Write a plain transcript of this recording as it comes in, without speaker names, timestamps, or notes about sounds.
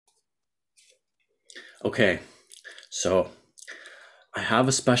Okay, so I have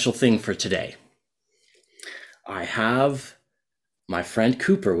a special thing for today. I have my friend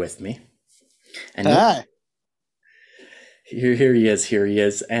Cooper with me, and Hey, here he is. Here he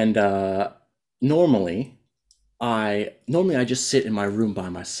is. And normally, I just sit in my room by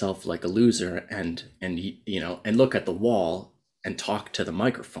myself like a loser, and look at the wall and talk to the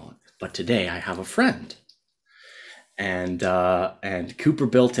microphone. But today I have a friend, and Cooper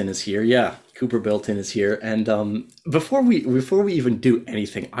Bilton is here. Yeah, Cooper Bilton is here. And before we even do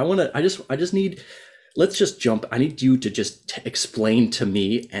anything, I just need let's just jump. I need you to just explain to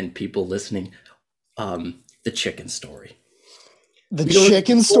me and people listening the chicken story. the We don't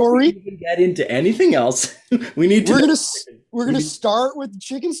chicken Before we story. even get into anything else. We need to We're know. gonna s- we're We gonna need, start with the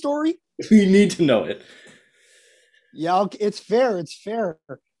chicken story. we need to know it. Yeah, okay, it's fair. It's fair.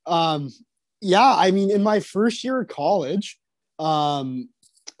 Um, yeah, I mean, in my first year of college, um,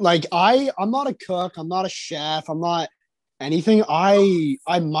 like I'm not a cook. I'm not a chef. I'm not anything. I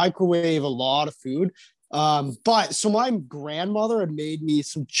microwave a lot of food. But so my grandmother had made me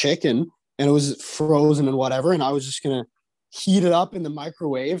some chicken and it was frozen and whatever, and I was just gonna heat it up in the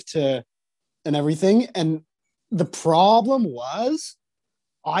microwave to and everything. And the problem was,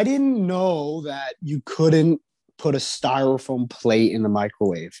 I didn't know that you couldn't put a styrofoam plate in the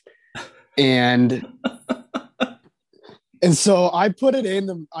microwave. And so I put it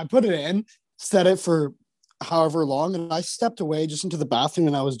in, set it for however long, and I stepped away just into the bathroom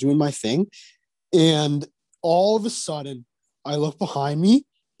and I was doing my thing. And all of a sudden, I look behind me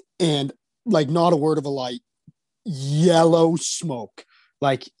and like not a word of a lie, yellow smoke.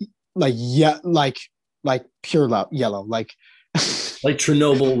 Like yeah, like pure yellow. Like Like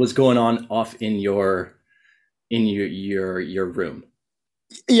Chernobyl was going on off in your room.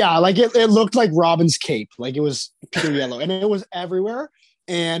 yeah, like it looked like Robin's cape. Like it was pure yellow and it was everywhere.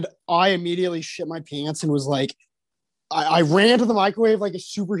 And I immediately shit my pants and was like, I ran to the microwave like a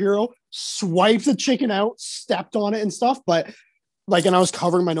superhero, swiped the chicken out, stepped on it and stuff. But like, and I was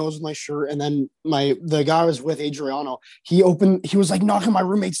covering my nose with my shirt. And then the guy I was with, Adriano, he was like knocking my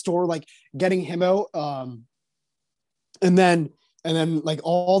roommate's door, like getting him out. And then, like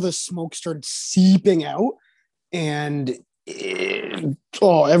all the smoke started seeping out and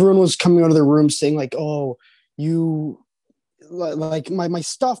everyone was coming out of their room saying like, "Oh, you like my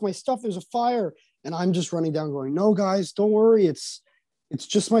stuff. There's a fire," and I'm just running down, going, "No, guys, don't worry. It's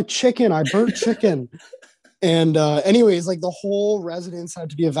just my chicken. I burnt chicken." And anyways, like the whole residence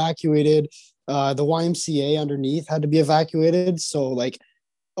had to be evacuated. The YMCA underneath had to be evacuated. So like,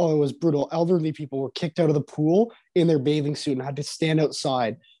 oh, it was brutal. Elderly people were kicked out of the pool in their bathing suit and had to stand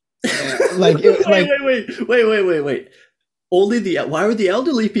outside. Wait, wait. Only the Why were the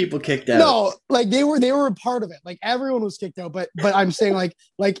elderly people kicked out? No, like they were a part of it. Like everyone was kicked out, but I'm saying like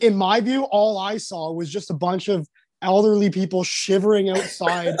in my view, all I saw was just a bunch of elderly people shivering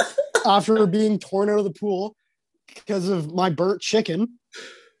outside after being torn out of the pool because of my burnt chicken.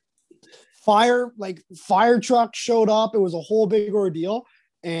 Fire truck showed up. It was a whole big ordeal,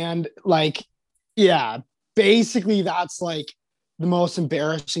 and like yeah, basically that's like the most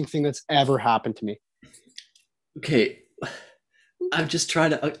embarrassing thing that's ever happened to me. Okay, I'm just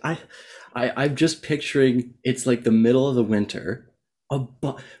trying to. I'm just picturing it's like the middle of the winter. A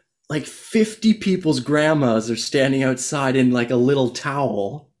bu- like 50 people's grandmas are standing outside in like a little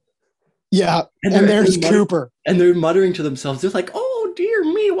towel, Yeah, and and they're there's muttering, Cooper. to themselves. They're like, "Oh dear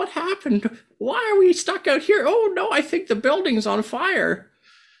me, what happened? Why are we stuck out here? Oh no, I think the building's on fire."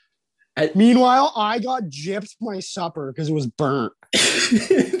 And Meanwhile, I got gypped my supper because it was burnt.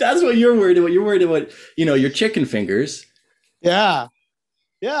 that's what you're worried about. You're worried about, your chicken fingers. Yeah,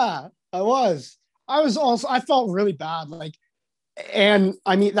 yeah, I was. I felt really bad. Like, and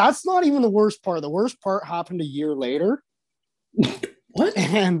I mean, that's not even the worst part. The worst part happened a year later. What?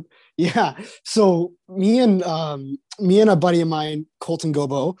 And yeah, so me and a buddy of mine, Colton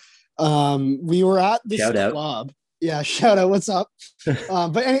Gobo, we were at this Shout out. club. Yeah, shout out, what's up?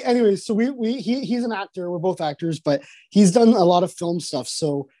 But anyways, so he's an actor. We're both actors, but he's done a lot of film stuff.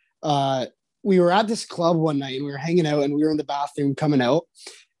 So uh, we were at this club one night and we were hanging out and we were in the bathroom coming out,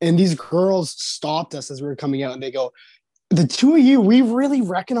 and these girls stopped us as we were coming out and they go, "The two of you, we really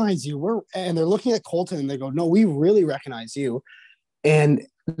recognize you." And they're looking at Colton and they go, "No, we really recognize you." And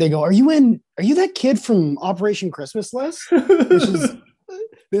they go, Are you that kid from Operation Christmas List?" Which is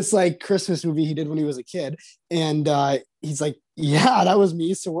this like Christmas movie he did when he was a kid. And he's like, "Yeah, that was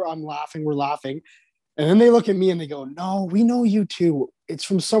me." So I'm laughing, we're laughing. And then they look at me and they go, "No, we know you too. It's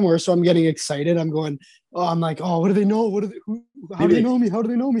from somewhere." So I'm getting excited. I'm like, "Oh, what do they know? How do they Maybe. know me? How do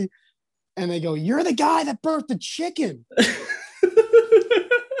they know me?" And they go, "You're the guy that burnt the chicken."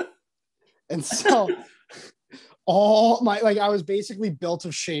 And so all my like I was basically built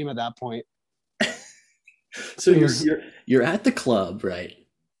of shame at that point. So It was you're at the club, right?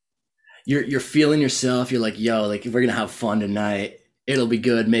 You're feeling yourself. You're like, yo, like we're gonna have fun tonight. It'll be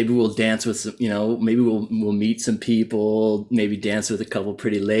good. Maybe we'll dance with some, maybe we'll meet some people. Maybe dance with a couple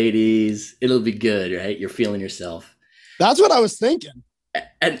pretty ladies. It'll be good, right? You're feeling yourself. that's what I was thinking.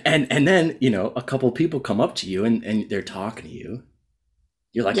 And then a couple people come up to you and they're talking to you.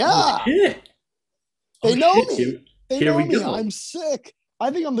 You're like, oh Yeah, shit, they oh know shit, me. They here know we me. go. I'm sick. I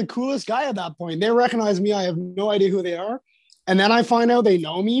think I'm the coolest guy at that point. They recognize me. I have no idea who they are. And then I find out they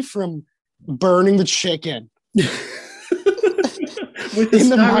know me from burning the chicken with the in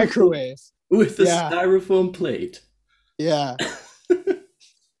the styrofoam microwave. with the Yeah. styrofoam plate. Yeah.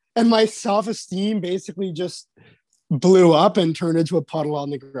 And my self-esteem basically just blew up and turned into a puddle on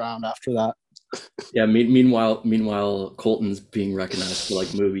the ground after that. Yeah. Meanwhile, Colton's being recognized for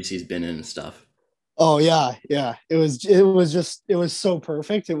like movies he's been in and stuff. Oh yeah, yeah. It was so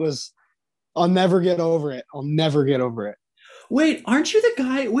perfect. I'll never get over it. I'll never get over it. Wait, aren't you the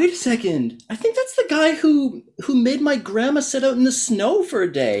guy? Wait a second. I think that's the guy who made my grandma sit out in the snow for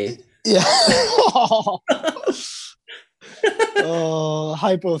a day. Yeah. Oh,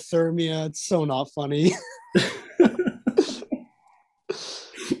 hypothermia. It's so not funny.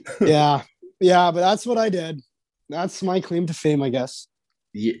 Yeah. Yeah, but that's what I did. That's my claim to fame, I guess.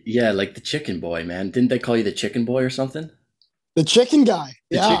 Yeah, like the chicken boy, man. Didn't they call you the chicken boy or something? The chicken guy.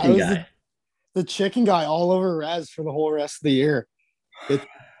 The Yeah, I chicken was guy. the chicken guy all over Res for the whole rest of the year. It,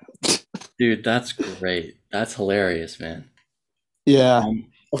 Dude, that's great. That's hilarious, man. yeah.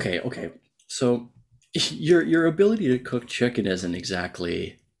 Okay. So your ability to cook chicken isn't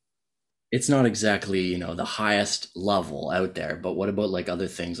exactly it's not exactly, the highest level out there, but what about like other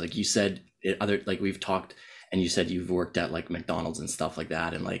things? Like you said other like we've talked and you said you've worked at like McDonald's and stuff like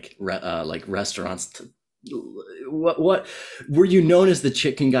that and like restaurants what were you known as the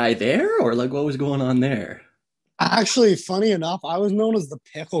chicken guy there or like what was going on there? Actually, funny enough, I was known as the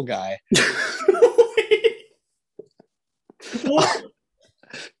pickle guy. What?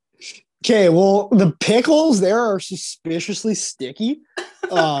 Okay, well, the pickles there are suspiciously sticky.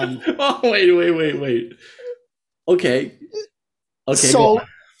 Oh, wait. Okay. Okay, go So on.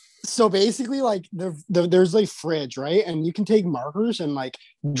 so basically, like there's like fridge, right? And you can take markers and like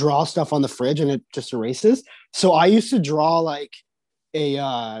draw stuff on the fridge, and it just erases. So I used to draw like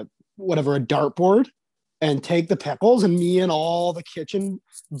a whatever a dartboard and take the pickles, and me and all the kitchen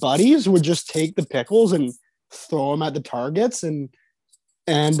buddies would just take the pickles and throw them at the targets, and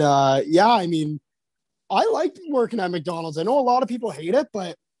yeah, I mean, I liked working at McDonald's. I know a lot of people hate it,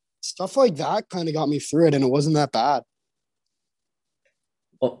 but stuff like that kind of got me through it, and it wasn't that bad.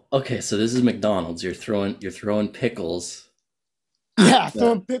 Oh, okay, so this is McDonald's. You're throwing pickles at Yeah,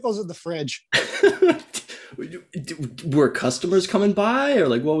 throwing pickles at the fridge. the were customers coming by or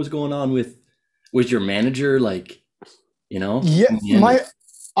like what was going on was your manager like, Yeah, in the end my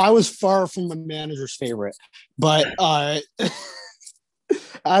I was far from the manager's favorite, but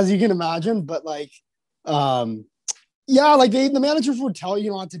as you can imagine, but like, um, yeah, like the managers would tell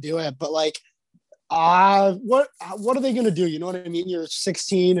you not to do it, but like, what are they gonna do? You know what I mean? You're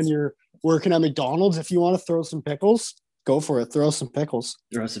 16 and you're working at McDonald's. If you want to throw some pickles, go for it. Throw some pickles.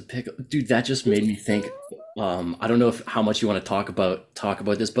 there was a pick dude that just made me think. I don't know if how much you want to talk about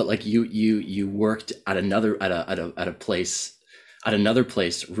this, but like you worked at a place at another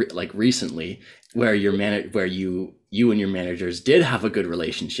place like recently where you and your managers did have a good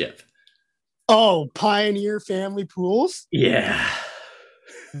relationship. Oh, Pioneer Family Pools, Yeah.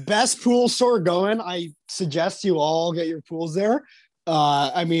 best pool store going. I suggest you all get your pools there.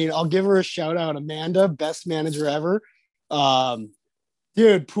 I mean, I'll give her a shout out, Amanda, best manager ever. Um,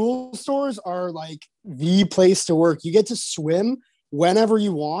 Dude, pool stores are like the place to work. You get to swim whenever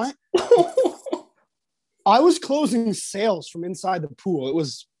you want. I was closing sales from inside the pool.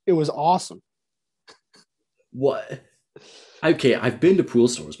 It was awesome. What? Okay, I've been to pool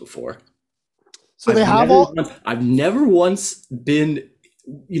stores before. So they have all I've never once been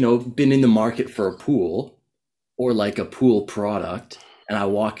in the market for a pool or like a pool product, and I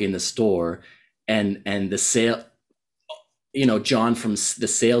walk in the store, and the sale, John from the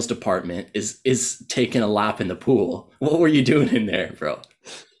sales department is taking a lap in the pool. What were you doing in there, bro?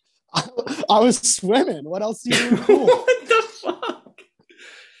 I was swimming. What else do you do in the pool? What the fuck?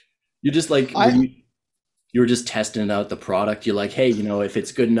 You just like I you were just testing out the product. You're like, hey, if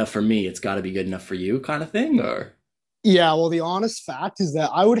it's good enough for me, it's got to be good enough for you, kind of thing, or Yeah, well, the honest fact is that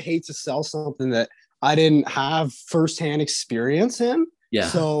I would hate to sell something that I didn't have firsthand experience in. yeah.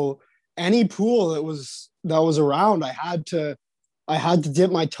 So any pool that was around, I had to I had to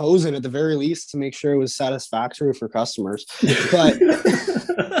dip my toes in at the very least to make sure it was satisfactory for customers. But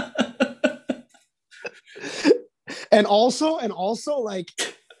and also like,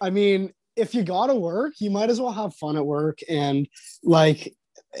 I mean, if you gotta work, you might as well have fun at work. And like,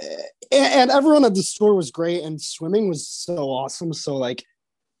 and everyone at the store was great, and swimming was so awesome. So like,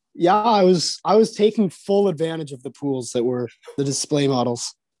 yeah, I was taking full advantage of the pools that were the display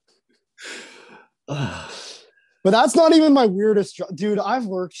models. But that's not even my weirdest job, dude. I've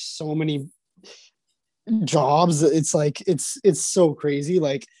worked so many jobs. It's like it's so crazy.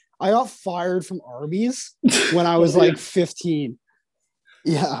 Like I got fired from Arby's when I was Oh, yeah. like 15.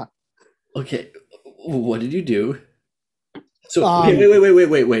 Yeah. Okay, what did you do? So okay, Um.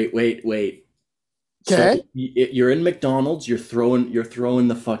 wait. So Okay. you're in McDonald's, you're throwing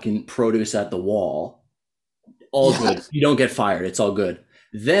the fucking produce at the wall. All Yeah. good. You don't get fired. It's all good.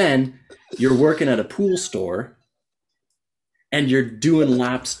 Then you're working at a pool store and you're doing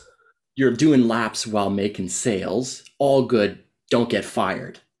laps while making sales. All good. Don't get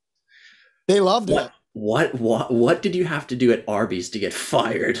fired. They loved What it. what did you have to do at Arby's to get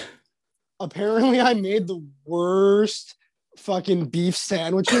fired? Apparently, I made the worst fucking beef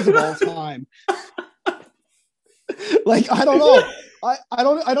sandwiches of all time. Like I don't know. I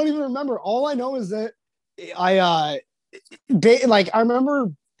don't even remember. All I know is that I like I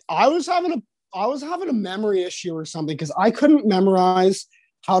remember I was having a I was having a memory issue or something because I couldn't memorize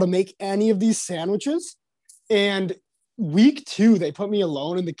how to make any of these sandwiches. And week two, they put me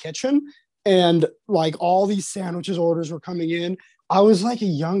alone in the kitchen, and like all these sandwiches orders were coming in. I was like a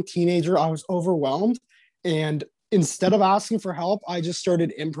young teenager. I was overwhelmed, and instead of asking for help, I just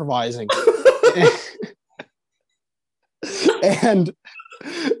started improvising. and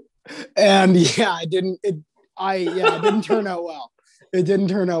and yeah, I didn't. It didn't turn out well. It didn't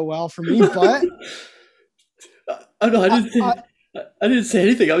turn out well for me, but Oh no, I I, didn't I say I didn't say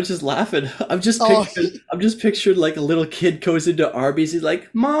anything. I was just laughing. oh I'm just pictured like a little kid goes into Arby's. He's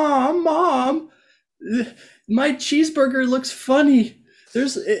like, "Mom, my cheeseburger looks funny.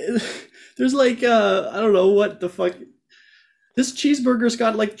 There's there's like I don't know what the fuck. This cheeseburger's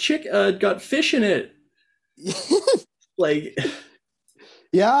got like got fish in it. Like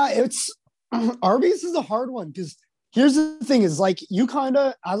yeah, it's Arby's is a hard one because here's the thing: is like you kind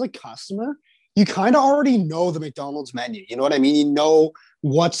of as a customer, you kind of already know the McDonald's menu. You know what I mean? You know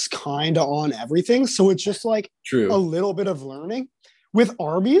what's kind of on everything, so it's just like a true. little bit of learning. With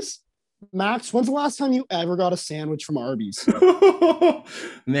Arby's, Max, when's the last time you ever got a sandwich from Arby's?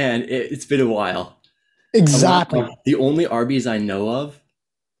 Man, it's been a while. Exactly. The only Arby's I know of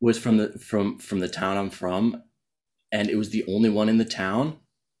was from the town I'm from, and it was the only one in the town,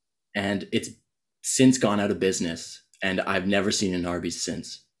 and it's since gone out of business, and I've never seen an Arby's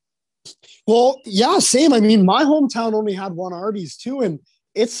since. Well, yeah, same. I mean, my hometown only had one Arby's too, and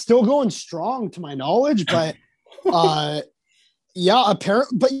it's still going strong to my knowledge. But uh, yeah,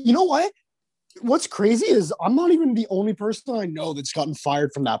 apparently. But you know what? What's crazy is I'm not even the only person I know that's gotten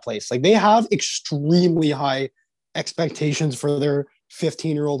fired from that place. Like they have extremely high expectations for their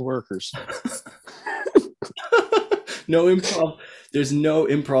 15-year-old workers. No improv. There's no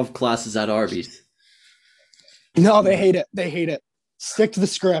improv classes at Arby's. No, they hate it. They hate it. Stick to the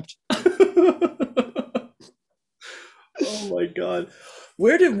script. Oh my god.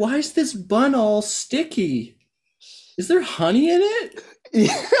 Why is this bun all sticky? Is there honey in it?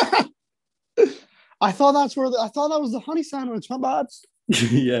 Yeah. I thought that was the honey sandwich. My bad.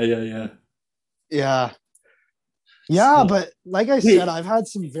 Yeah. Yeah. Yeah, So, but like I said, wait, I've had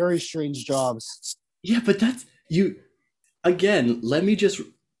some very strange jobs. yeah, but that's you again, let me just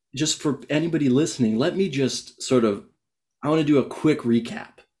for anybody listening, let me just sort of I want to do a quick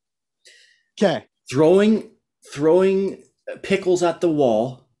recap. Okay. Throwing pickles at the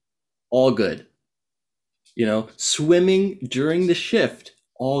wall, all good. Swimming during the shift,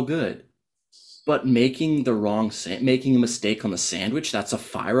 all good. But making a mistake on the sandwich, that's a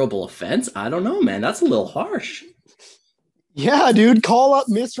fireable offense. I don't know, man. That's a little harsh. Yeah, dude, call up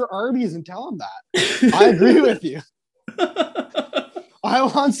Mr. Arby's and tell him that. I agree with you. I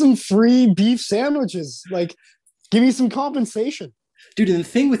want some free beef sandwiches. Like, give me some compensation. Dude, and the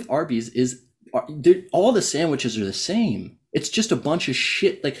thing with Arby's is all the sandwiches are the same. It's just a bunch of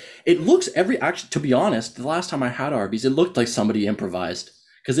shit. Like it looks actually, to be honest, the last time I had Arby's, it looked like somebody improvised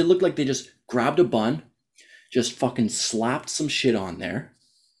because it looked like they just grabbed a bun, just fucking slapped some shit on there,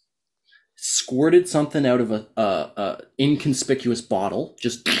 squirted something out of a inconspicuous bottle,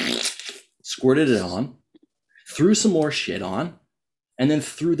 just squirted it on, threw some more shit on, and then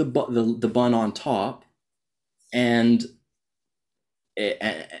threw the bun on top, and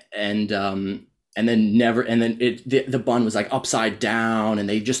and and then never, and then the bun was like upside down, and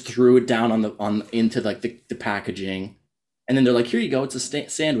they just threw it down on into like the packaging, and then they're like, here you go, it's a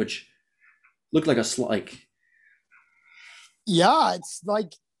sandwich. Looked like like. Yeah, it's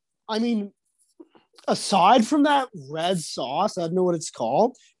like, I mean, aside from that red sauce, I don't know what it's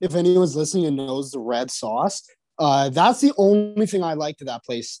called. If anyone's listening and knows the red sauce, that's the only thing I liked at that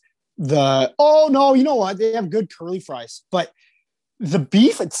place. The oh no, you know what? They have good curly fries, but the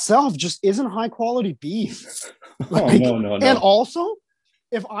beef itself just isn't high quality beef. Oh Like, no, no, and no. also,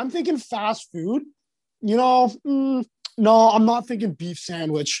 if I'm thinking fast food, you know, no, I'm not thinking beef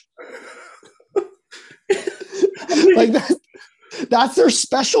sandwich. Like that, that's their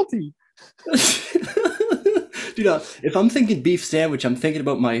specialty. Dude, if I'm thinking beef sandwich, I'm thinking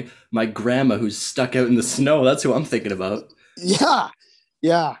about my grandma who's stuck out in the snow. That's who I'm thinking about. Yeah,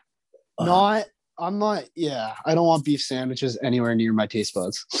 yeah. Uh, Not, I'm not. Yeah, I don't want beef sandwiches anywhere near my taste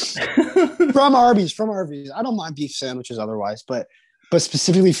buds. From Arby's, from Arby's. I don't mind beef sandwiches otherwise, but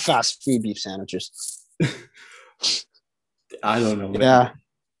specifically fast food beef sandwiches. I don't know, man. Yeah.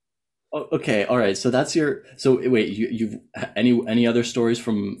 Oh, okay, all right. So that's your. So wait, you've any other stories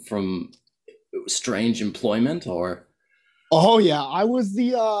from strange employment or? Oh yeah, I was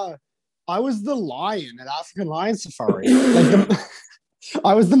the lion at African Lion Safari. Like the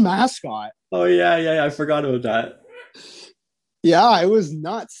I was the mascot. Oh yeah, yeah, yeah, I forgot about that. Yeah, it was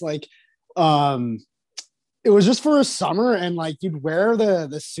nuts. Um it was just for a summer and like you'd wear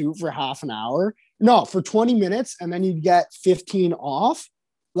the suit for half an hour. No, for 20 minutes and then you'd get 15 off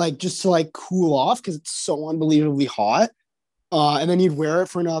like just to like cool off cuz it's so unbelievably hot. And then you'd wear it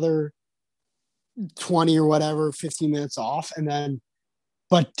for another 20 or whatever, 15 minutes off and then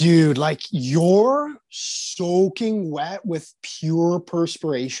but dude, like you're soaking wet with pure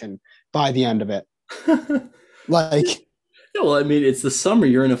perspiration by the end of it. Like, Yeah, well, I mean, it's the summer.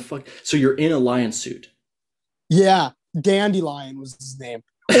 You're in a so you're in a lion suit. yeah, Dandelion was his name.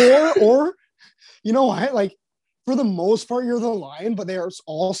 Or you know what? Like, for the most part, you're the lion, but there's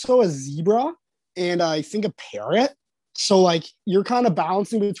also a zebra and I think a parrot. So like you're kind of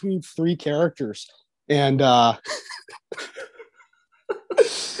bouncing between three characters. And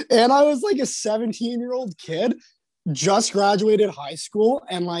and I was like a 17-year-old kid, just graduated high school,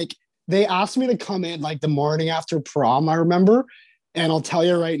 and like they asked me to come in like the morning after prom, I remember. And I'll tell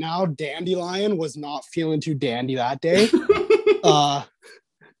you right now, Dandelion was not feeling too dandy that day. Uh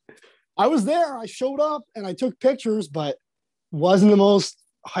I was there, I showed up and I took pictures, but wasn't the most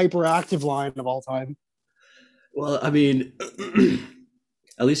hyperactive lion of all time. Well, I mean,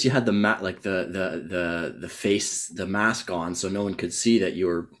 at least you had the like the face, the mask on, so no one could see that you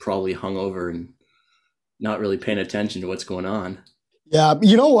were probably hungover and not really paying attention to what's going on. Yeah,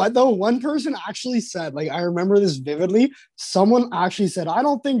 you know what though? One person actually said, like, I remember this vividly. Someone actually said, "I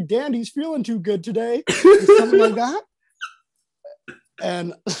don't think Dandy's feeling too good today," or something like that.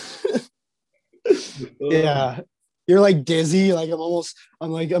 And yeah, you're like dizzy. Like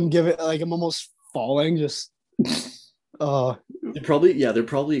I'm giving, like I'm almost falling. Just uh, They're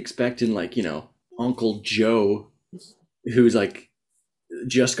probably expecting like Uncle Joe, who's like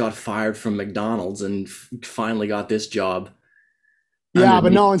just got fired from McDonald's and finally got this job yeah, but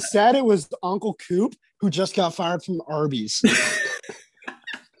underneath. no. Instead, it was Uncle Coop who just got fired from Arby's.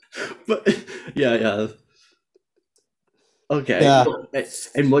 But yeah, yeah. Okay. Yeah.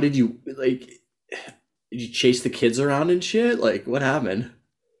 And what did you like? Did you chase the kids around and shit? Like, what happened?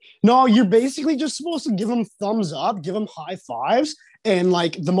 No, you're basically just supposed to give them thumbs up, give them high fives, and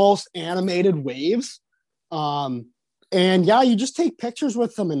like the most animated waves. Um, and yeah, you just take pictures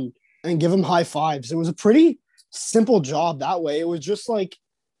with them and give them high fives. It was a pretty simple job that way. It was just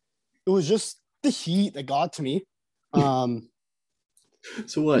the heat that got to me. Um,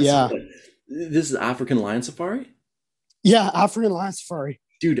 So what? So yeah, what? This is African Lion Safari, yeah, African Lion Safari.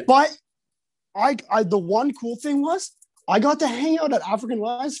 dude. But I the one cool thing was I got to hang out at African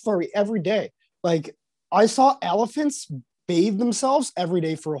Lion Safari every day. Like I saw elephants bathe themselves every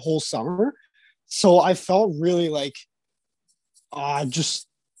day for a whole summer. So I felt really like just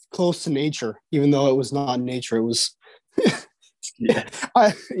close to nature, even though it was not nature. It was Yeah,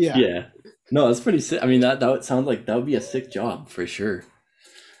 yeah. yeah. No, that's pretty sick. I mean, that would sound like that would be a sick job for sure.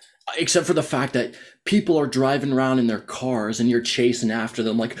 Except for the fact that people are driving around in their cars and you're chasing after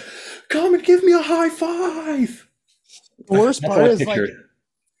them, like, come and give me a high five. The worst That's how part I is like pictured.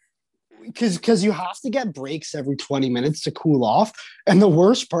 because you have to get breaks every 20 minutes to cool off. And the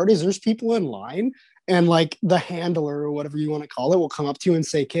worst part is there's people in line and like the handler or whatever you want to call it will come up to you and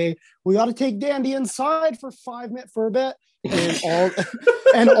say, "Okay, we got to take Dandy inside for 5 minutes for a bit." And all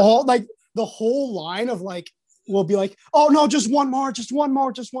and all like the whole line of like will be like, "Oh no, just one more, just one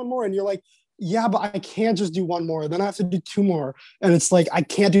more, just one more." And you're like, yeah, but I can't just do one more. Then I have to do two more. And it's like, I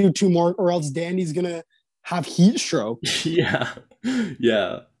can't do two more or else Danny's going to have heat stroke. Yeah.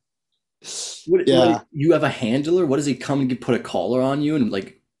 Yeah. What, like Yeah. you have a handler? What does he come and put a collar on you and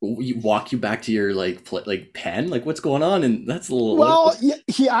like walk you back to your like like pen? Like what's going on? And that's a little what? Well,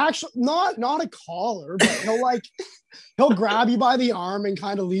 he actually not a collar, but he'll grab you by the arm and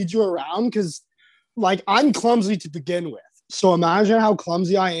kind of lead you around because like I'm clumsy to begin with. So imagine how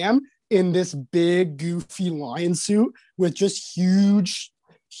clumsy I am in this big goofy lion suit with just huge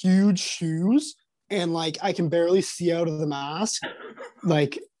shoes and like I can barely see out of the mask.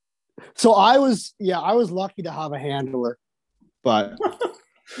 Like so I was lucky to have a handler, but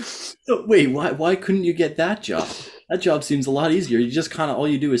So wait, why couldn't you get that job? That job seems a lot easier. You just kind of all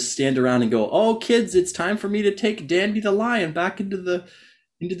you do is stand around and go, "Oh, kids, it's time for me to take Dandy the lion back into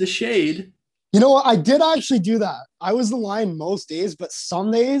the shade." you know what? I did actually do that. I was the lion most days, but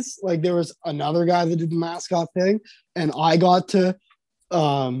some days, like there was another guy that did the mascot thing, and I got to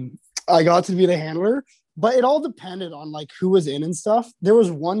be the handler. But it all depended on like who was in and stuff. There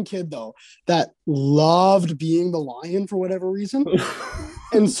was one kid though that loved being the lion for whatever reason.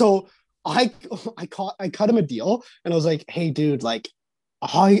 And so I I cut him a deal and I was like, hey dude, like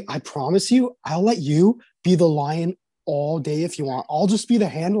I promise you, I'll let you be the lion all day if you want. I'll just be the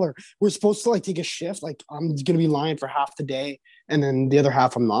handler. We're supposed to like take a shift. Like I'm gonna be lion for half the day, and then the other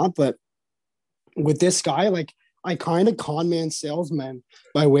half I'm not. But with this guy, like I kind of con man salesman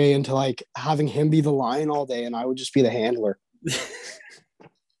my way into like having him be the lion all day, and I would just be the handler,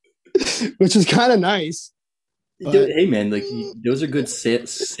 which is kind of nice. But Hey man, like those are good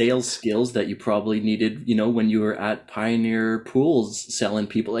sales skills that you probably needed, when you were at Pioneer Pools selling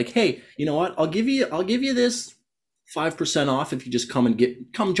people like, "Hey, you know what? I'll give you this 5% off if you just come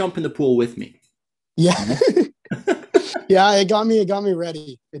jump in the pool with me." yeah, yeah, it got me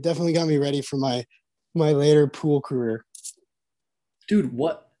ready. It definitely got me ready for my later pool career. Dude,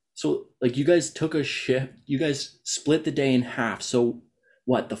 what? So like you guys took a shift, you guys split the day in half. So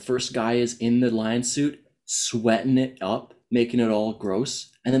what? The first guy is in the lion suit, sweating it up, making it all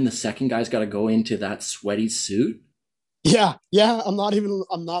gross, and then the second guy's got to go into that sweaty suit. Yeah, yeah. I'm not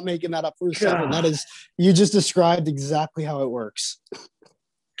making that up for a second. That God, is, you just described exactly how it works.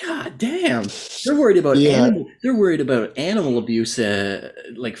 God damn. They're worried about Yeah, animal. They're worried about animal abuse,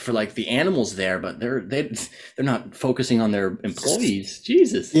 like for like the animals there, but they're not focusing on their employees.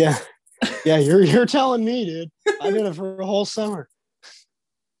 Jesus. yeah, yeah. You're telling me, dude. I did it for a whole summer.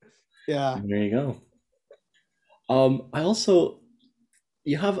 Yeah. There you go. I also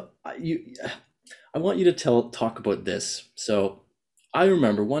you have you. I want you to talk about this. So I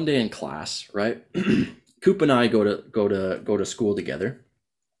remember one day in class, right? Coop and I go to school together,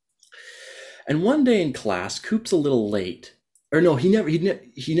 and one day in class, Coop's a little late, or no, he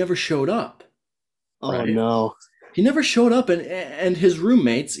never showed up, Oh right? no. He never showed up, and his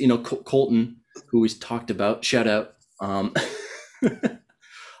roommates, Colton, who we talked about, shout out, um,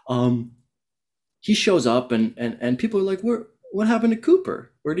 he shows up, and people are like, what happened to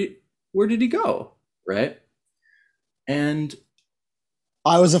Cooper? Where did he go? Right? And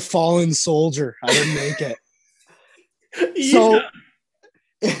I was a fallen soldier. I didn't make it. yeah. So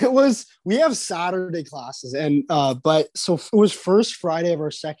it was we have Saturday classes and but so it was first Friday of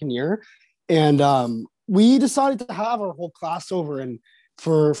our second year and we decided to have our whole class over and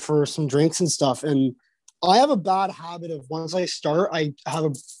for some drinks and stuff and I have a bad habit of once I start I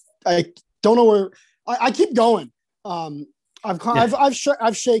don't know where I keep going Yeah.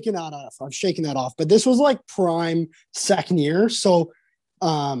 I've shaken that off but this was like prime second year so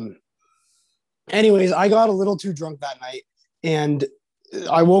um anyways I got a little too drunk that night and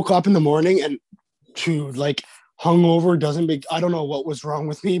I woke up in the morning and to like hungover doesn't make I don't know what was wrong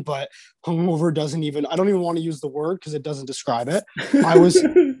with me, but hungover doesn't even I don't even want to use the word because it doesn't describe it. I was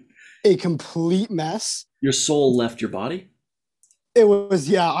a complete mess. Your soul left your body. It was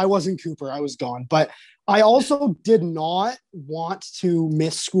yeah, I wasn't Cooper, I was gone. But I also did not want to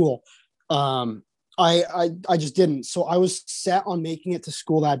miss school. Um I just didn't. So I was set on making it to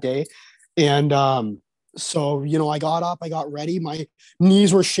school that day. And so I got up, I got ready, my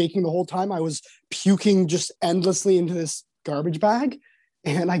knees were shaking the whole time. I was puking just endlessly into this garbage bag,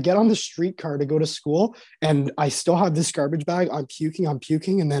 and I get on the streetcar to go to school, and I still have this garbage bag. I'm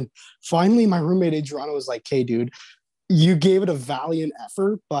puking, and then finally my roommate Adriana was like, hey dude, you gave it a valiant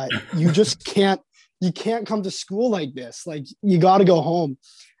effort, but you can't come to school like this, like you got to go home.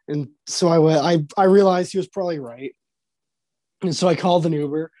 And so I realized he was probably right, and so I called an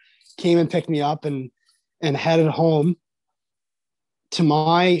Uber, came and picked me up, and headed home. To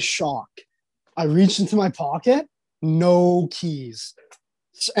my shock, I reached into my pocket, no keys.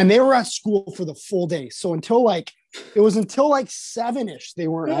 and they were at school for the full day. So until like it was until like 7ish they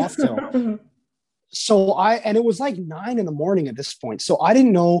weren't off till. So and it was like 9 in the morning at this point. So I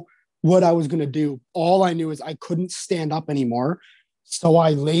didn't know what I was gonna do. All I knew is I couldn't stand up anymore. So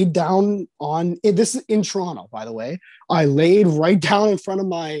I laid down on this is in Toronto, by the way. I laid right down in front of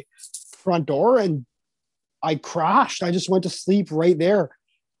my front door and I crashed. I just went to sleep right there.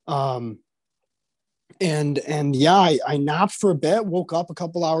 Um, and yeah, I napped for a bit, woke up a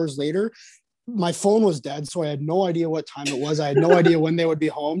couple hours later. My phone was dead, so I had no idea what time it was. I had no idea when they would be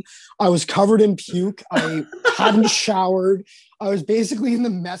home. I was covered in puke. I hadn't showered. I was basically in the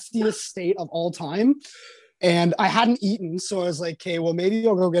messiest state of all time. And I hadn't eaten. So I was like, okay, well, maybe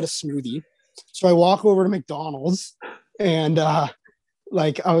I'll go get a smoothie. So I walk over to McDonald's and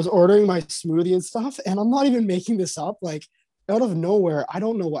like I was ordering my smoothie and stuff. And I'm not even making this up. Like out of nowhere, I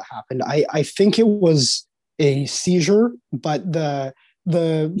don't know what happened. I think it was a seizure, but the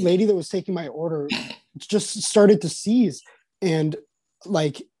lady that was taking my order just started to seize. And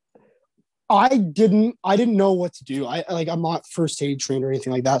like I didn't know what to do. I'm not first aid trained or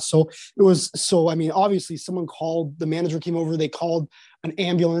anything like that. I mean, obviously someone called, the manager came over, they called an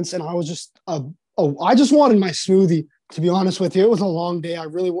ambulance, and I was just I just wanted my smoothie, to be honest with you. It was a long day.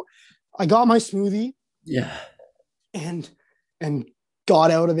 I got my smoothie. Yeah. And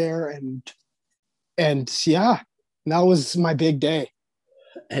got out of there and yeah, that was my big day.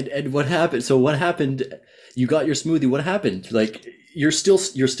 And what happened? So what happened? You got your smoothie. What happened? Like you're still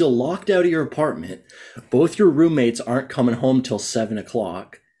locked out of your apartment. Both your roommates aren't coming home till 7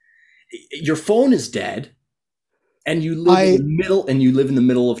 o'clock. Your phone is dead, and you live in the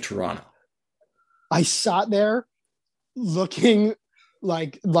middle of Toronto. I sat there looking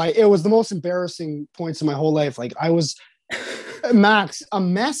like it was the most embarrassing points in my whole life. Like I was Max, a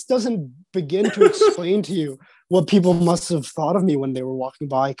mess doesn't begin to explain to you what people must have thought of me when they were walking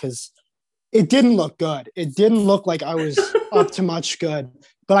by, because it didn't look good. It didn't look like I was up to much good.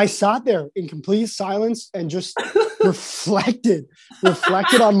 But I sat there in complete silence and just reflected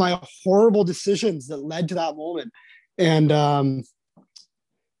on my horrible decisions that led to that moment. And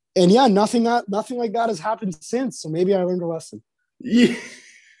yeah, nothing like that has happened since. So maybe I learned a lesson. You,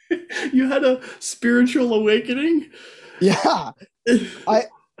 you had a spiritual awakening? Yeah.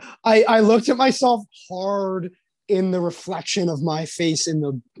 I looked at myself hard in the reflection of my face in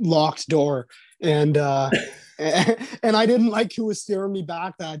the locked door, and and I didn't like who was staring me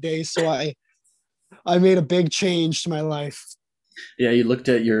back that day, so I made a big change to my life. Yeah, you looked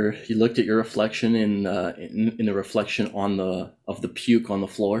at your reflection in the reflection of the puke on the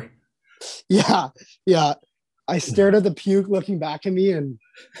floor. Yeah, yeah. I stared at the puke looking back at me and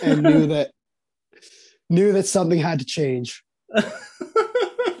knew that something had to change.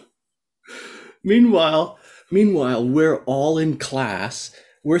 Meanwhile, we're all in class.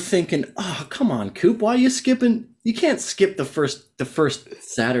 We're thinking, "Oh, come on, Coop, why are you skipping? You can't skip the first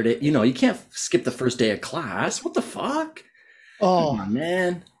Saturday. You can't skip the first day of class. What the fuck? Oh, Come on,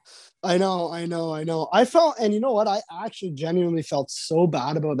 man." I know. I felt, and you know what? I actually genuinely felt so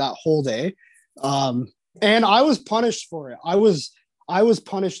bad about that whole day. And I was punished for it. I was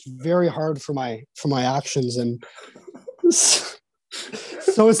punished very hard for my actions, and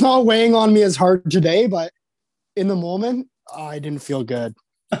so it's not weighing on me as hard today, but in the moment, I didn't feel good.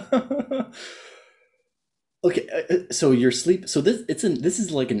 Okay, so you're sleep. So this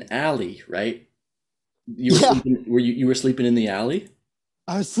is like an alley, right? You were Yeah, sleeping. You were sleeping in the alley?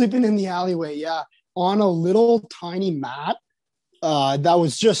 I was sleeping in the alleyway. Yeah, on a little tiny mat. That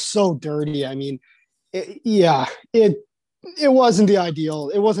was just so dirty. I mean, it wasn't the ideal.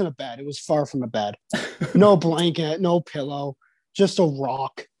 It wasn't a bed. It was far from a bed. No blanket, no pillow, just a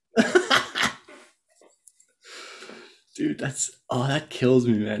rock. Dude, that kills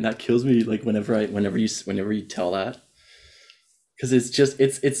me, man. That kills me. Like whenever you tell that, because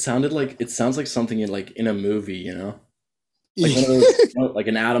it sounds like something in a movie, like one of those, like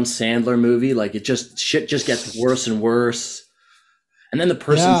an Adam Sandler movie. Like shit just gets worse and worse, and then Yeah,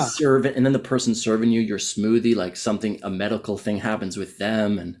 the person serving you your smoothie, like a medical thing happens with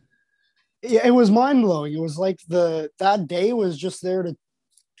them, and it was mind blowing. It was like that day was just there to.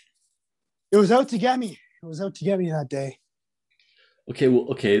 It was out to get me. It was out to get me that day. okay, well,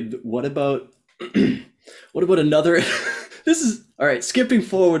 okay. What about what about another? This is all right. Skipping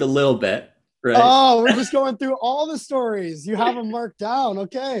forward a little bit, right? Oh, we're just going through all the stories. You have them marked down.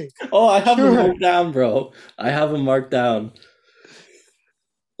 Okay. Oh, I have them Sure. marked down, bro. I have them marked down.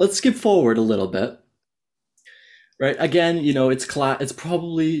 Let's skip forward a little bit, right? Again, it's class. It's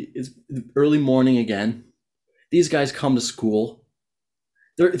early morning again. These guys come to school.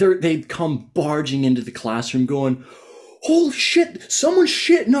 They come barging into the classroom, going, Holy shit! Someone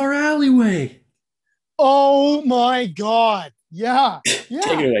shit in our alleyway. Oh my god. Yeah. Take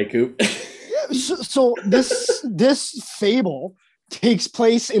Yeah. it away, Coop. Yeah. So this fable takes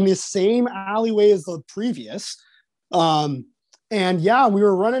place in the same alleyway as the previous. Um, and yeah, we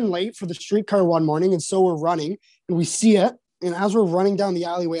were running late for the streetcar one morning, and so we're running, and we see it. And as we're running down the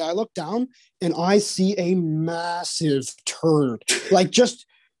alleyway, I look down and I see a massive turd, like just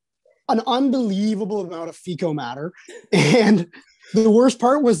an unbelievable amount of fecal matter. And the worst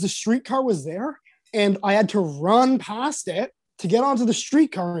part was the streetcar was there, and I had to run past it to get onto the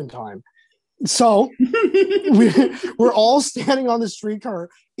streetcar in time. So we, we're all standing on the streetcar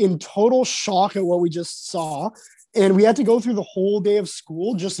in total shock at what we just saw. And we had to go through the whole day of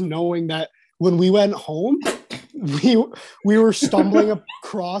school just knowing that when we went home, we we were stumbling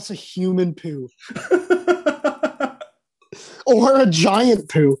across a human poo or a giant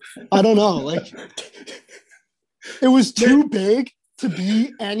poo. I don't know. Like it was too big to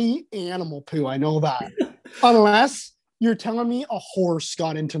be any animal poo. I know that. Unless you're telling me a horse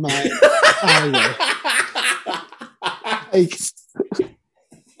got into my alleyway. Like,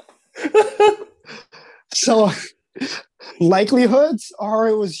 so likelihoods are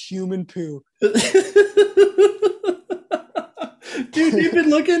it was human poo. Dude, they've been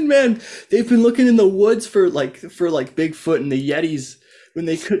looking, man. They've been looking in the woods for like Bigfoot and the Yetis when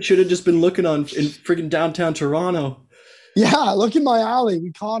they should have just been looking in freaking downtown Toronto. Yeah, look in my alley.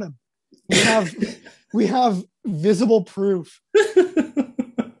 We caught him. We have visible proof.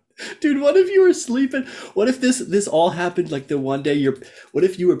 Dude, what if you were sleeping? What if this all happened like the one day what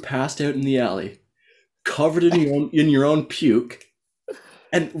if you were passed out in the alley, covered in your own puke,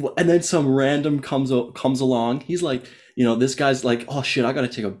 and then some random comes along. He's like, this guy's like, oh shit, I gotta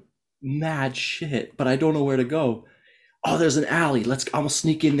take a mad shit, but I don't know where to go. Oh, there's an alley. I'm gonna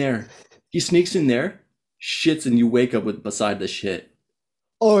sneak in there. He sneaks in there, shits, and you wake up beside the shit.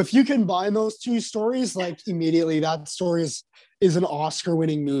 Oh, if you combine those two stories, like immediately that story is an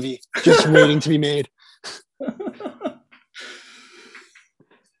Oscar-winning movie just waiting to be made.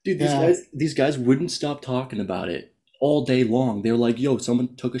 Dude, Yeah. these guys wouldn't stop talking about it all day long. They were like, "Yo,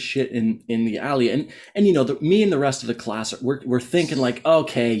 someone took a shit in the alley," and me and the rest of the class we're thinking like,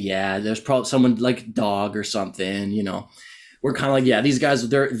 "Okay, yeah, there's probably someone like dog or something." We're kind of like, "Yeah, these guys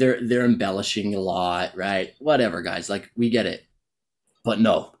they're embellishing a lot, right? Whatever, guys. Like, we get it." But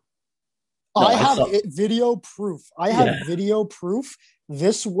no, I I have saw. video proof. I have Yeah. video proof.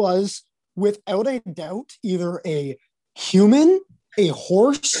 This was without a doubt either a human, a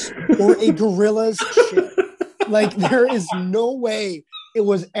horse, or a gorilla's shit. Like there is no way it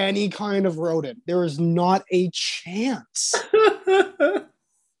was any kind of rodent. There is not a chance.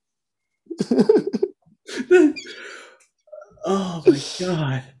 Oh my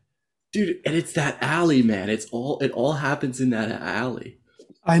god, dude! And it's that alley, man. It all happens in that alley.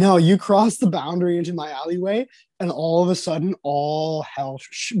 I know you cross the boundary into my alleyway, and all of a sudden, all hell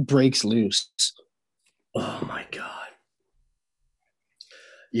breaks loose. Oh my god.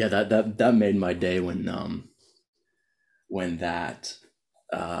 Yeah, that made my day when that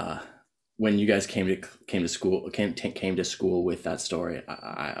uh when you guys came to school with that story.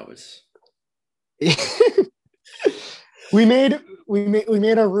 I was We made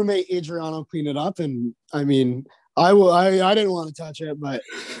our roommate Adriano clean it up, and I mean, I didn't want to touch it, but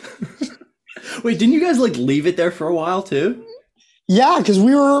Wait, didn't you guys like leave it there for a while too? yeah, because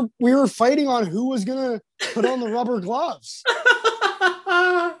we were fighting on who was gonna put on the rubber gloves.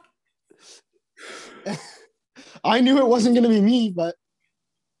 I knew it wasn't gonna be me, but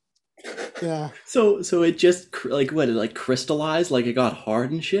yeah, So it just like what, it like crystallized, like it got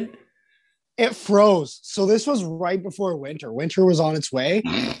hard and shit. it froze. So this was right before winter. Winter was on its way,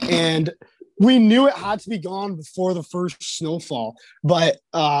 and we knew it had to be gone before the first snowfall. But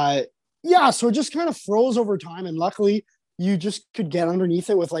yeah, so it just kind of froze over time, and luckily you just could get underneath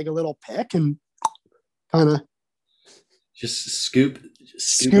it with like a little pick and kind of Just scoop it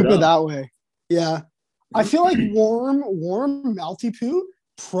scoop it up. that way. Yeah. I feel like warm, melty poo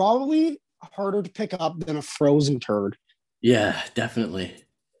probably harder to pick up than a frozen turd. Yeah, definitely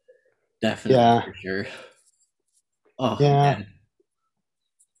Yeah. for sure. Oh Yeah. man,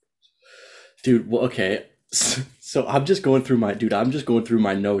 dude. Well, okay. So I'm just going through my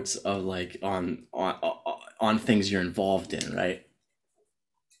notes of like on things you're involved in, right?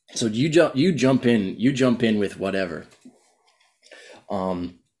 So you jump in with whatever.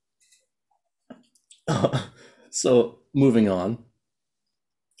 Um. So moving on.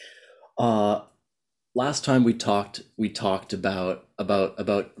 Uh, Last time we talked about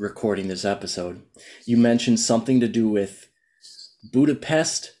recording this episode. You mentioned something to do with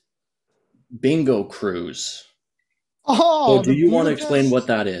Budapest bingo cruise. So Oh, do the you want to explain Budapest. what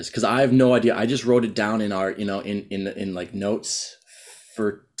that is? Because I have no idea. I just wrote it down in our, in like notes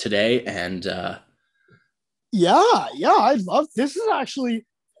for today, and Yeah, yeah, I love this. Is actually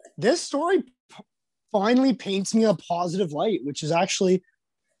this story finally paints me a positive light, which is actually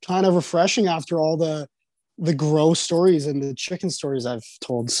kind of refreshing after all the gross stories and the chicken stories I've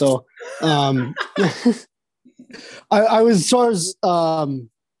told. So, I was so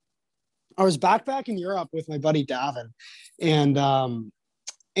I was back in Europe with my buddy Davin, and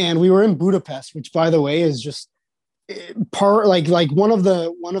and we were in Budapest, which by the way is just part like one of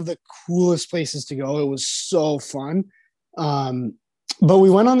the coolest places to go. It was so fun. Um, but we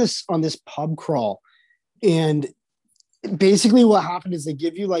went on this pub crawl, and basically what happened is they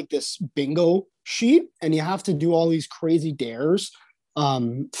give you like this bingo sheet, and you have to do all these crazy dares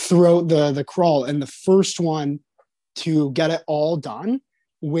throughout the crawl. And the first one to get it all done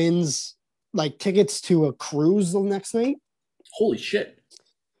wins like tickets to a cruise the next night. holy shit.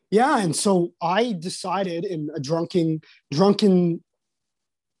 Yeah, and so I decided in a drunken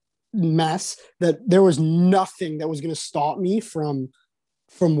mess that there was nothing that was going to stop me from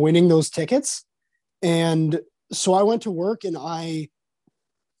winning those tickets. And so I went to work, and I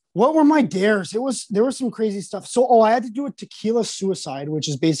what were my dares? It was there was some crazy stuff. So I had to do a tequila suicide, which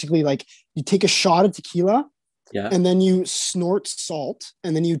is basically like you take a shot of tequila Yeah. and then you snort salt,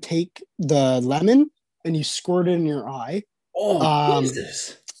 and then you take the lemon and you squirt it in your eye. Oh, Um,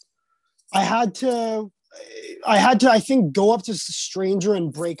 Jesus. I had to I had to, I think, go up to a stranger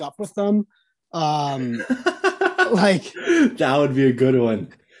and break up with them. Um, like That would be a good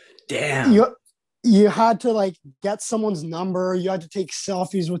one. Damn. you you had to like get someone's number. You had to take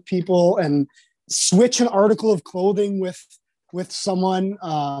selfies with people and switch an article of clothing with someone.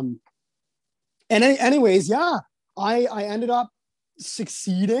 And anyways, yeah, I ended up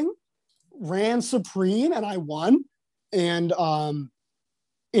succeeding, ran supreme, and I won. And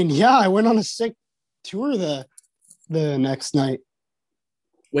and yeah, I went on a sick tour the next night.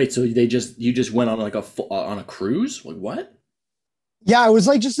 Wait, so you just went on like on a cruise? Like what? Yeah, it was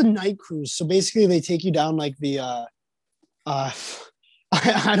like just a night cruise. So basically, they take you down like the uh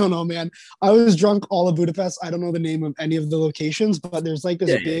I don't know, man. I was drunk all of Budapest. I don't know the name of any of the locations, but there's like this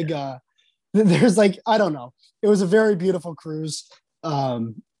Yeah, yeah, big there's like I don't know. It was a very beautiful cruise.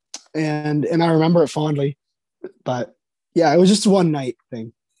 Um and I remember it fondly. But yeah, it was just a one night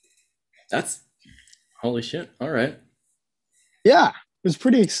thing. that's holy shit. All right. Yeah, it was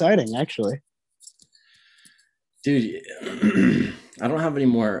pretty exciting actually. Dude, I don't have any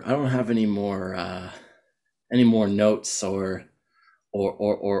more notes or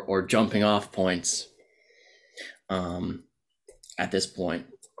jumping off points um at this point.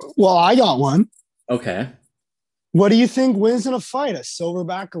 Well, I got one. Okay. What do you think wins in a fight, a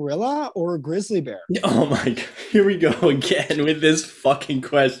silverback gorilla or a grizzly bear? Oh my god. Here we go again with this fucking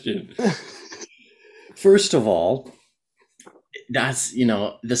question. First of all, that's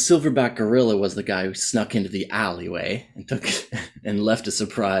the silverback gorilla was the guy who snuck into the alleyway and took and left a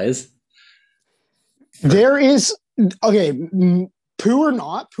surprise. For, There is okay, poo or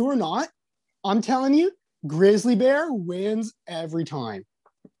not. I'm telling you, grizzly bear wins every time.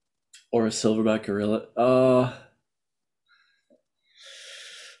 or a silverback gorilla.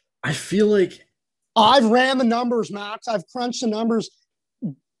 I feel like I've ran the numbers, Max. I've crunched the numbers.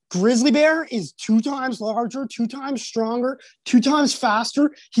 Grizzly bear is 2 times larger, 2 times stronger, 2 times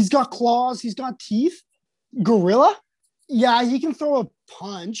faster. He's got claws. He's got teeth. Gorilla, yeah, he can throw a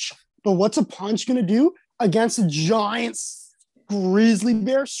punch, but what's a punch gonna do against a giant grizzly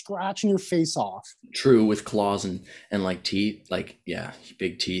bear scratching your face off? true with claws and like teeth, like yeah,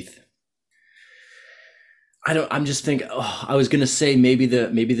 big teeth. I don't. I'm just thinking. Oh, I was gonna say maybe the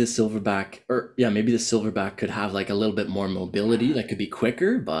silverback or yeah maybe the silverback could have like a little bit more mobility, like could be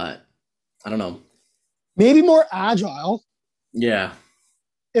quicker, but I don't know. Maybe more agile. Yeah,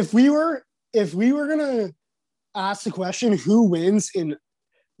 If we were gonna ask the question who wins in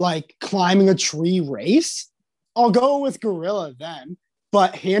like climbing a tree race, I'll go with gorilla then.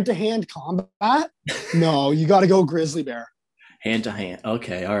 But hand to hand combat, no, you got to go grizzly bear. hand to hand.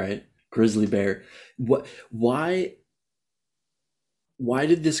 Okay, all right. Grizzly bear. What? Why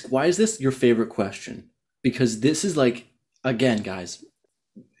did this? Why is this your favorite question? Because this is like again, guys.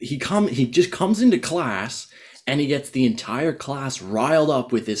 He just comes into class and he gets the entire class riled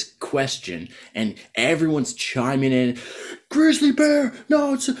up with this question and everyone's chiming in grizzly bear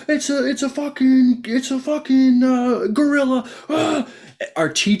no it's a fucking gorilla our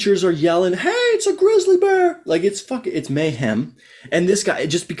teachers are yelling hey it's a grizzly bear like it's mayhem and this guy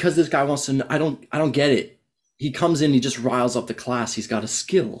just because this guy wants to I don't get it he comes in he just riles up the class he's got a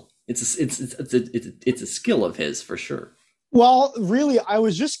skill It's a skill of his for sure. Well, really, I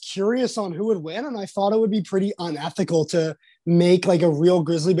was just curious on who would win, and I thought it would be pretty unethical to make like a real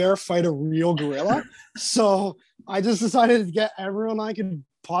grizzly bear fight a real gorilla. So I just decided to get everyone I could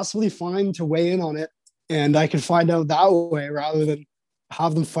possibly find to weigh in on it, and I could find out that way rather than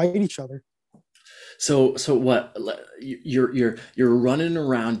have them fight each other. So what? You're running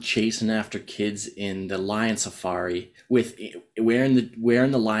around chasing after kids in the lion safari with wearing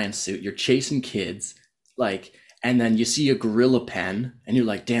the lion suit. You're chasing kids, like, and then you see a gorilla pen, and you're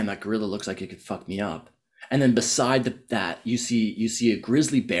like, "Damn, that gorilla looks like it could fuck me up." And then beside that, you see a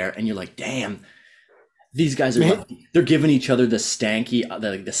grizzly bear, and you're like, "Damn, these guys are Man, like they're giving each other the stanky,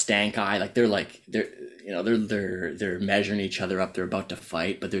 the stank eye. Like they're measuring each other up. They're about to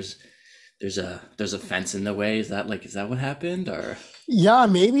fight, but there's a fence in the way. Is that what happened or? yeah,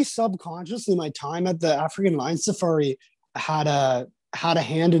 maybe subconsciously, my time at the African Lion Safari had a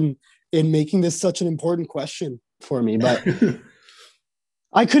hand in making this such an important question for me, but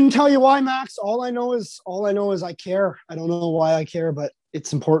I couldn't tell you why, Max. All I know is I care. I don't know why I care, but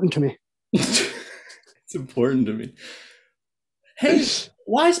it's important to me. It's important to me.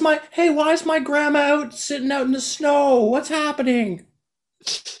 Why is my grandma out sitting out in the snow? What's happening?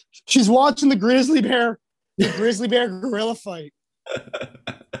 She's watching the grizzly bear gorilla fight.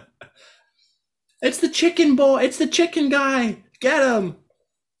 It's the chicken boy. It's the chicken guy. Get him.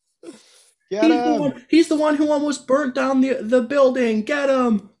 Get He's the him. one. He's the one who almost burnt down the building. Get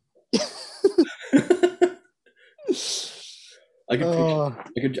him. I could picture. Oh,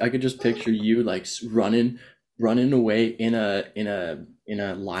 I could just picture you like running away in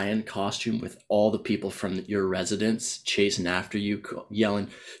a lion costume with all the people from your residence chasing after you, yelling,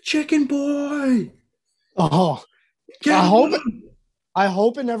 "Chicken boy, oh. I get hope him!" I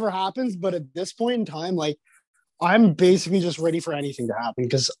hope it never happens, but at this point in time, like I'm basically just ready for anything to happen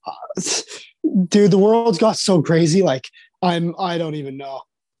because, dude, the world's got so crazy. Like I don't even know.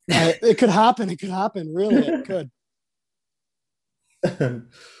 It could happen. It could happen. Really, it could.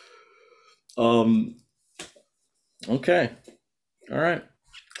 um. Okay. All right.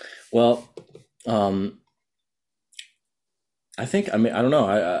 Well. Um. I think. I mean. I don't know.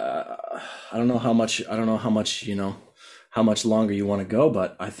 I don't know how much. I don't know how much. How much longer you want to go,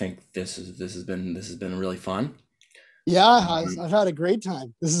 but I think this has been really fun. Yeah, Um, I've had a great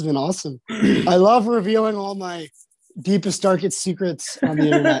time. This has been awesome. I love revealing all my deepest, darkest secrets on the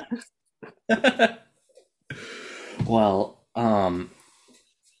internet. well, I'm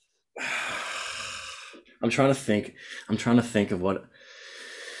trying to think. I'm trying to think of what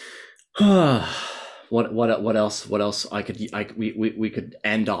what else we could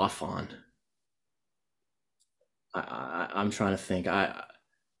end off on. I'm trying to think.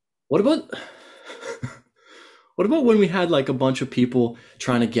 What about what about when we had like a bunch of people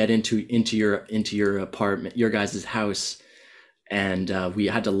trying to get into your apartment, your guys' house, and we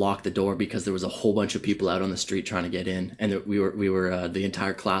had to lock the door because there was a whole bunch of people out on the street trying to get in, and we were the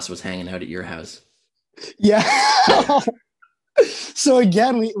entire class was hanging out at your house. Yeah. So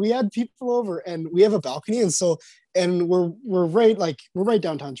again, we had people over, and we have a balcony, and so and we're right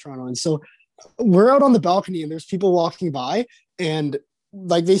downtown Toronto, and so we're out on the balcony, and there's people walking by, and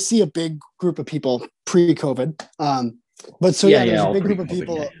like they see a big group of people pre-COVID. But so Yeah, yeah, yeah, there's a all big group of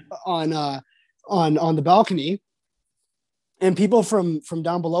pre-COVID. Yeah, people on on the balcony, and people from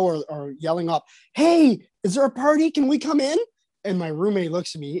down below are yelling up, "Hey, is there a party? Can we come in?" And my roommate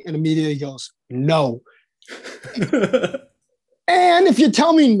looks at me and immediately goes, "No." yeah. And if you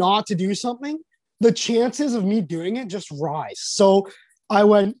tell me not to do something, the chances of me doing it just rise. So I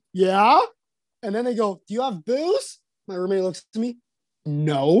went, "Yeah." And then they go, "Do you have booze?" My roommate looks at me,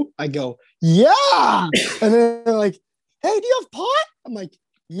 "No." I go, "Yeah." And then they're like, "Hey, do you have pot?" I'm like,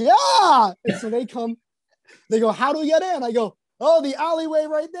 "Yeah." And so they go, "How do we get in?" I go, "Oh, the alleyway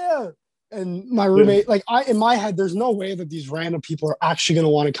right there." And my roommate, like in my head, there's no way that these random people are actually going to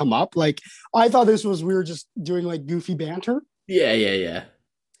want to come up. Like I thought we were just doing like goofy banter. Yeah, yeah, yeah.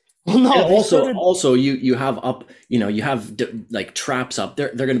 Well, And no, they also, started. also you have up, you have like traps up. They're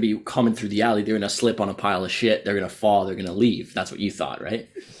going to be coming through the alley. They're going to slip on a pile of shit. They're going to fall. They're going to leave. That's what you thought, right?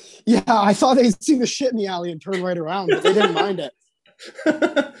 Yeah, I thought they'd see the shit in the alley and turn right around, but they didn't mind it.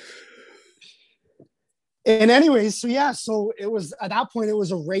 And anyways, so yeah, so it was at that point it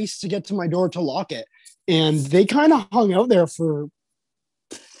was a race to get to my door to lock it, and they hung out there for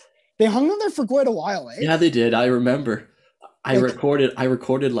quite a while, eh? Yeah, they did. I remember. I Like recorded. I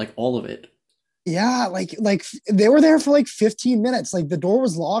recorded like all of it. yeah, like they were there for like 15 minutes. Like the door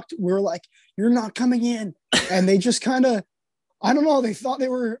was locked. We were like, "You're not coming in," and they just kind of I don't know. They thought we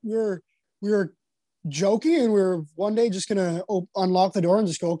were joking, and we were one day just gonna unlock the door and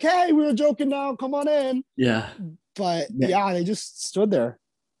just go, "Okay, we were joking now. Come on in." Yeah. But Yeah. yeah, they just stood there.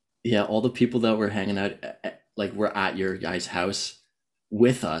 Yeah, all the people that were hanging out, like were at your guys' house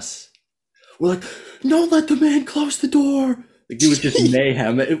with us. We're like, no, let the man close the door. Like it was just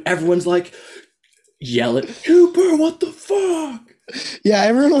mayhem. Everyone's like, yell at Cooper, what the fuck? Yeah,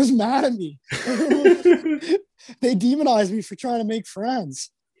 everyone was mad at me. They demonized me for trying to make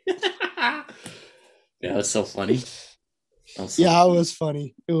friends. Yeah, that's so funny. That's so Yeah, it funny. was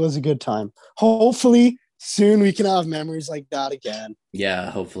funny. It was a good time. Hopefully, soon we can have memories like that again. Yeah,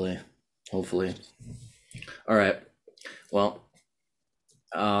 hopefully. Hopefully. All right. Well,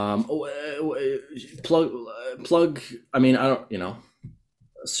 plug. I mean, I don't.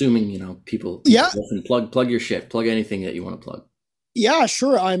 Assuming people Yeah, listen. Plug your shit. Plug anything that you want to plug. yeah,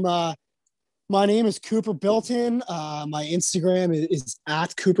 sure. My name is Cooper Bilton. My Instagram is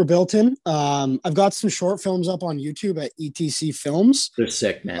at Cooper Bilton. I've got some short films up on YouTube at ETC Films. They're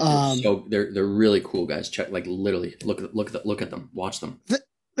sick, man. Um, They're really cool guys. Check, like, literally look at them. Watch them. th-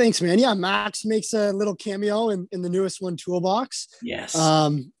 Thanks, man. Yeah, Max makes a little cameo in the newest one, Toolbox. Yes,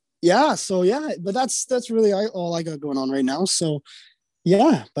 Yeah, so yeah, but that's really all I got going on right now. So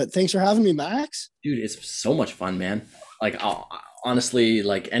yeah, but thanks for having me, Max. dude, it's so much fun, man. Like, honestly,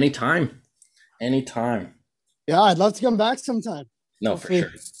 like anytime, anytime. Yeah, I'd love to come back sometime. No, for Hopefully.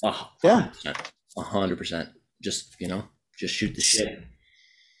 sure. Oh, Yeah, 100%. 100%. Just, just shoot the shit.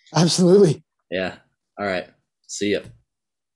 absolutely. Yeah. All right. See ya.